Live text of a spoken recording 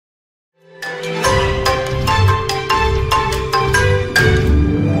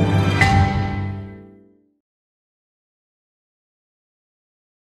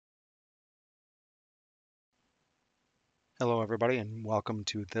Hello everybody and welcome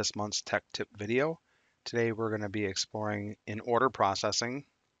to this month's Tech Tip video. Today we're going to be exploring in order processing,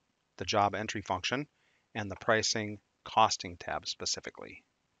 the job entry function, and the pricing costing tab specifically.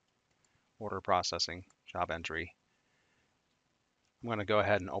 Order processing, job entry. I'm going to go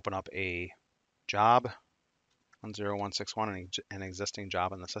ahead and open up a job, 10161, an existing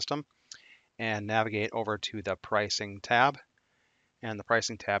job in the system, and navigate over to the pricing tab. And the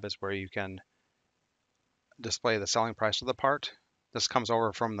pricing tab is where you can display the selling price of the part. This comes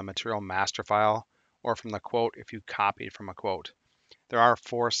over from the material master file or from the quote if you copied from a quote. There are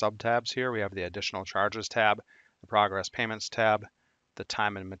 4 subtabs here. We have the additional charges tab, the progress payments tab, the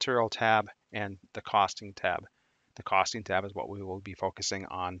time and material tab, and the costing tab. The costing tab is what we will be focusing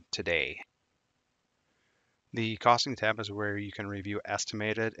on today. The costing tab is where you can review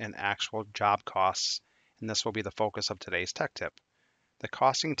estimated and actual job costs, and this will be the focus of today's tech tip. The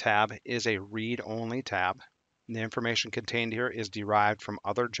costing tab is a read-only tab. The information contained here is derived from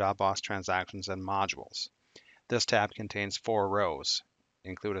other JobBOSS transactions and modules. This tab contains 4 rows: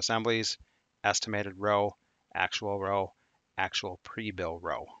 include assemblies, estimated row, actual pre-bill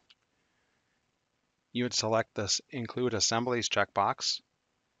row. You would select this include assemblies checkbox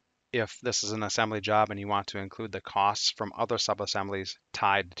if this is an assembly job and you want to include the costs from other sub-assemblies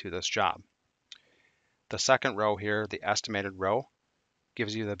tied to this job. The second row here, the estimated row,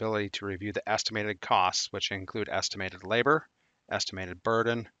 gives you the ability to review the estimated costs, which include estimated labor, estimated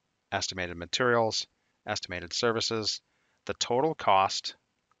burden, estimated materials, estimated services, the total cost,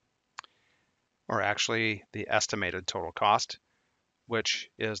 or actually the estimated total cost, which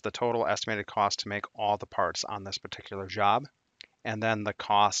is the total estimated cost to make all the parts on this particular job, and then the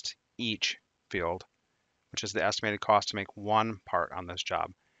cost each field, which is the estimated cost to make one part on this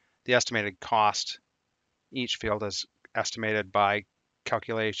job. The estimated cost each field is estimated by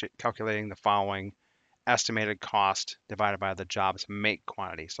calculating the following: estimated cost divided by the job's make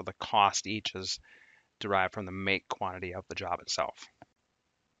quantity. So the cost each is derived from the make quantity of the job itself.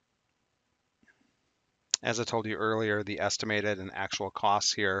 As I told you earlier, the estimated and actual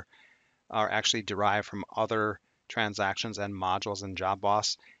costs here are actually derived from other transactions and modules in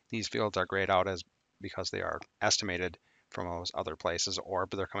JobBOSS. These fields are grayed out because they are estimated from those other places, or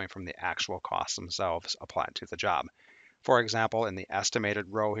they're coming from the actual costs themselves applied to the job. For example, in the estimated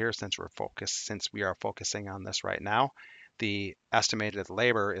row here, since we are focusing on this right now, the estimated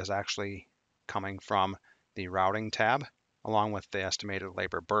labor is actually coming from the routing tab along with the estimated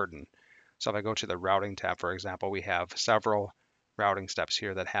labor burden. So if I go to the routing tab, for example, we have several routing steps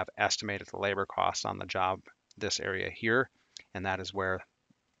here that have estimated labor costs on the job, this area here, and that is where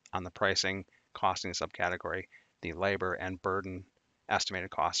on the pricing costing subcategory, the labor and burden estimated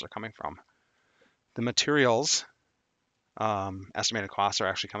costs are coming from. The materials estimated costs are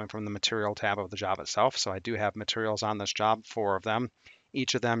actually coming from the material tab of the job itself. So I do have materials on this job, 4 of them.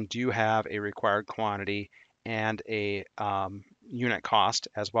 Each of them do have a required quantity and a unit cost,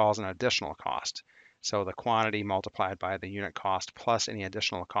 as well as an additional cost. So the quantity multiplied by the unit cost plus any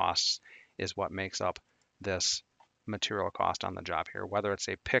additional costs is what makes up this material cost on the job here, whether it's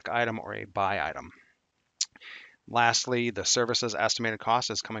a pick item or a buy item. Lastly, the services estimated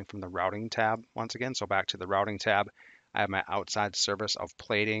cost is coming from the routing tab once again. So back to the routing tab, I have my outside service of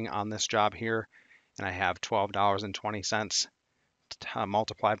plating on this job here, and I have $12.20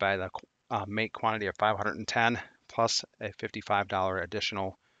 multiplied by the make quantity of 510 plus a $55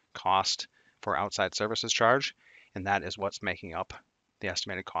 additional cost for outside services charge, and that is what's making up the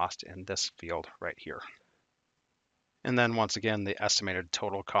estimated cost in this field right here. And then once again, the estimated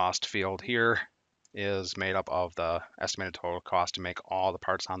total cost field here is made up of the estimated total cost to make all the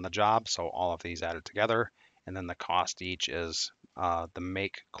parts on the job, so all of these added together. And then the cost each is the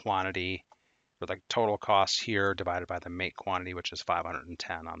make quantity, or the total cost here divided by the make quantity, which is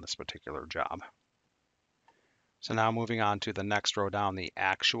 510 on this particular job. So now moving on to the next row down, the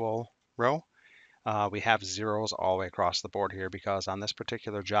actual row. We have zeros all the way across the board here because on this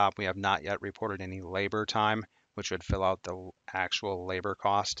particular job, we have not yet reported any labor time, which would fill out the actual labor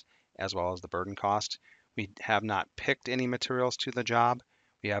cost as well as the burden cost. We have not picked any materials to the job.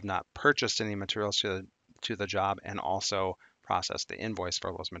 We have not purchased any materials to the job and also processed the invoice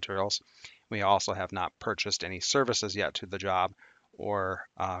for those materials. We also have not purchased any services yet to the job or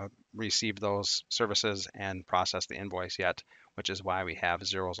received those services and processed the invoice yet, which is why we have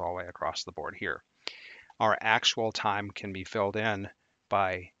zeros all the way across the board here. Our actual time can be filled in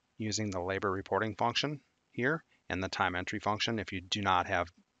by using the labor reporting function here and the time entry function if you do not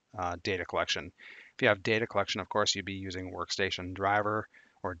have data collection. If you have data collection, of course, you'd be using Workstation Driver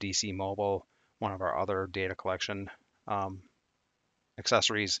or DC Mobile, one of our other data collection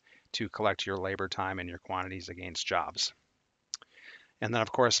accessories to collect your labor time and your quantities against jobs. And then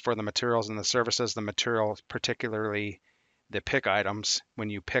of course for the materials and the services, the materials, particularly the pick items, when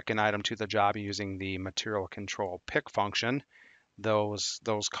you pick an item to the job using the material control pick function, those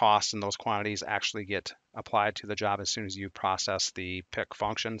costs and those quantities actually get applied to the job as soon as you process the pick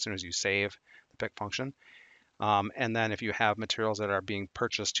function, as soon as you save the pick function. And then if you have materials that are being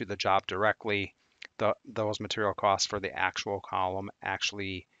purchased to the job directly, those material costs for the actual column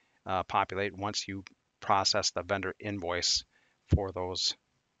actually populate once you process the vendor invoice for those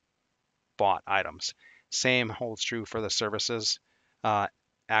bought items. Same holds true for the services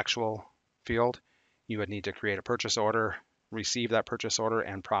actual field. You would need to create a purchase order, receive that purchase order,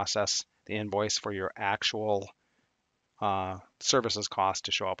 and process the invoice for your actual services cost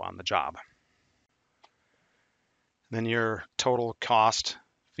to show up on the job. Then your total cost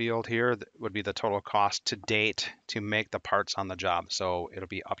field here would be the total cost to date to make the parts on the job. So it'll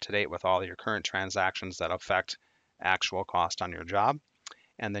be up to date with all your current transactions that affect actual cost on your job.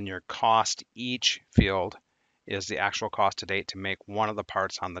 And then your cost each field is the actual cost to date to make one of the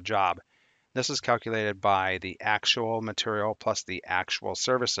parts on the job. This is calculated by the actual material plus the actual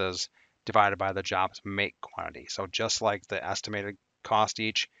services divided by the job's make quantity. So just like the estimated cost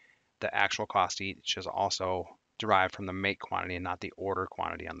each, the actual cost each is also derived from the make quantity and not the order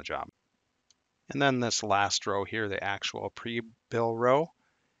quantity on the job. And then this last row here, the actual pre-bill row,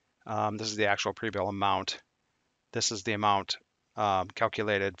 this is the actual pre-bill amount. This is the amount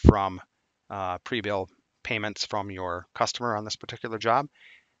calculated from pre-bill payments from your customer on this particular job.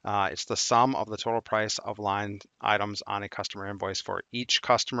 It's the sum of the total price of line items on a customer invoice for each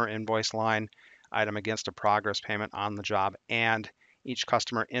customer invoice line item against a progress payment on the job, and each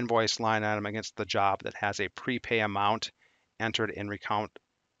customer invoice line item against the job that has a prepay amount entered in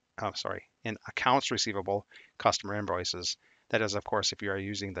in accounts receivable customer invoices. That is, of course, if you are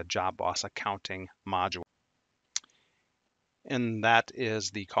using the JobBOSS accounting module. And that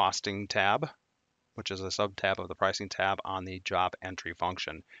is the costing tab, which is a sub-tab of the pricing tab on the job entry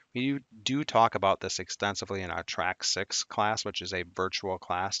function. We do talk about this extensively in our Track 6 class, which is a virtual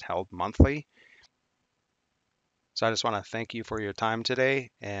class held monthly. So I just want to thank you for your time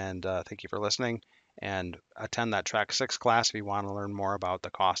today, and thank you for listening, and attend that Track 6 class if you want to learn more about the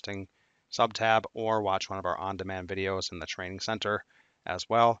costing sub-tab, or watch one of our on-demand videos in the training center as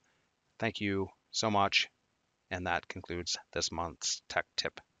well. Thank you so much, and that concludes this month's Tech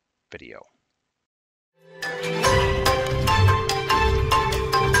Tip video.